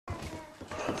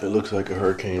It looks like a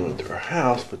hurricane went through our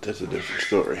house, but that's a different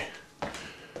story.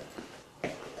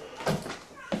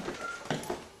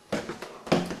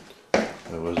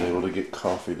 I was able to get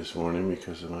coffee this morning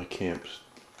because of my camp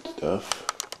stuff.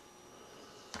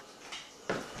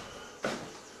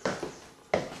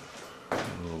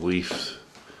 Leaf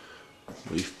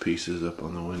pieces up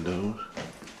on the windows.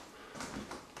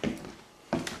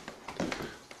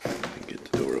 Get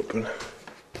the door open.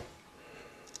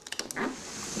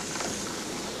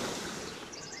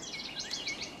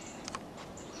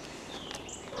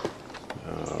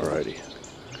 Alrighty.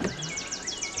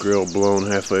 Grill blown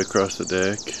halfway across the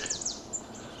deck.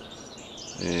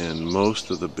 And most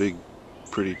of the big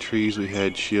pretty trees we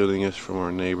had shielding us from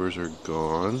our neighbors are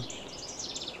gone.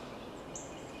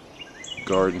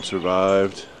 Garden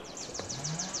survived.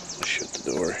 Shut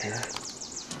the door here.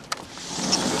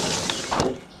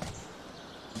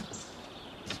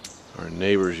 Our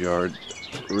neighbor's yard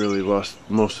really lost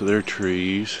most of their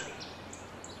trees.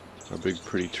 Our big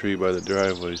pretty tree by the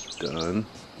driveway's done.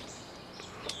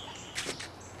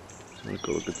 Let's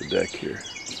go look at the deck here.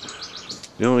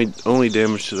 The only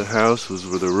damage to the house was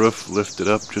where the roof lifted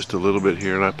up just a little bit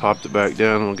here, and I popped it back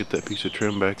down, and we'll get that piece of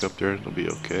trim back up there and it'll be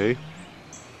okay.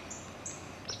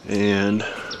 And a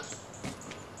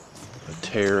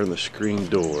tear in the screen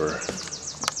door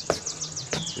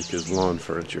because lawn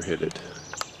furniture hit it.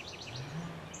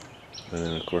 And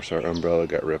then of course our umbrella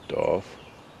got ripped off.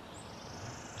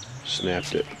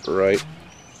 Snapped it right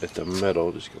at the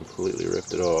metal, just completely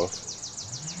ripped it off.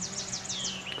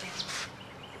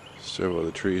 Several of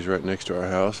the trees right next to our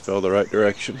house fell the right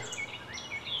direction.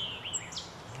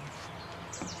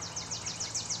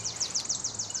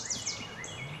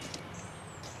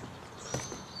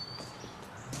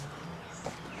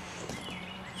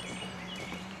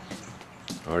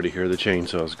 I already hear the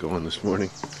chainsaws going this morning.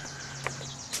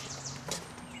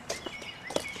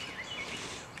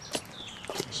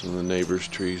 Some of the neighbors'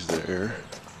 trees there.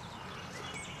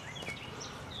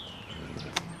 And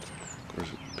of course,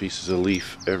 pieces of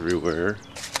leaf everywhere.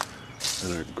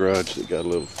 And our garage that got a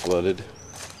little flooded.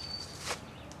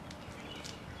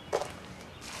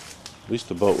 At least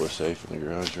the boat was safe in the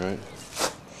garage, right?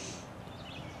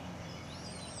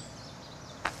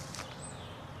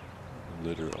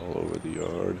 Litter all over the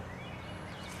yard.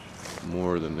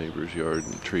 More of the neighbor's yard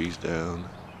and trees down.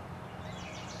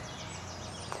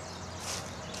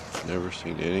 Never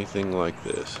seen anything like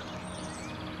this.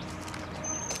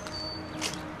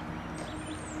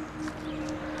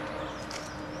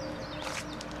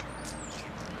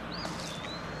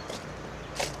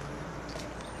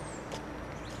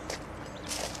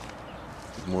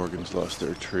 Morgan's lost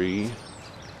their tree.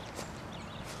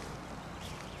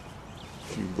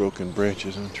 A few broken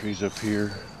branches and trees up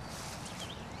here.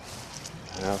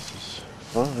 The house is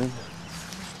fine,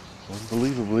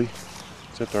 unbelievably,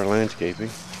 except our landscaping.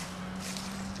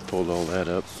 Pulled all that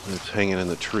up. It's hanging in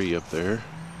the tree up there.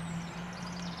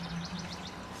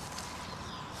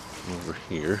 Over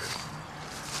here.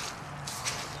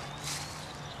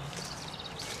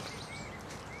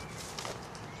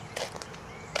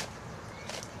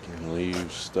 And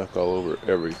leaves stuck all over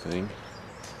everything.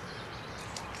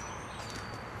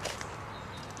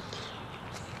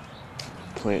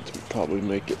 Plants would probably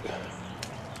make it.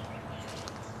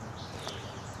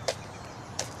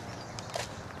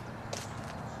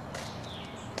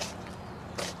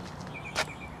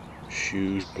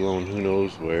 Shoes blown who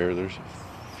knows where. There's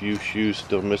a few shoes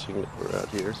still missing that were out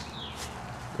here.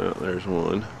 Oh, there's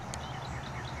one.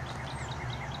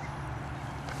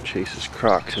 Chase's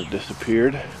Crocs have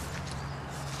disappeared.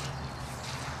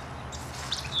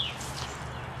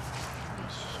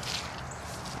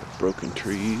 Broken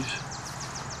trees.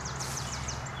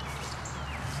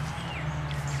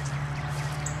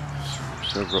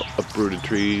 Several uprooted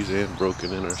trees and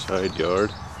broken in our side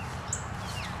yard.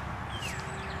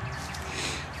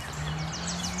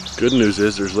 Good news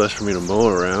is there's less for me to mow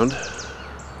around,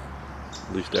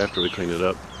 at least after we clean it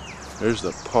up. There's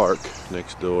the park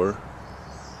next door.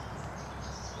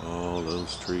 All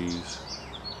those trees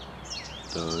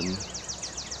done.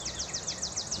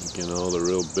 Again, all the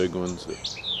real big ones that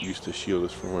used to shield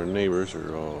us from our neighbors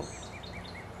are all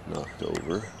knocked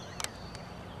over.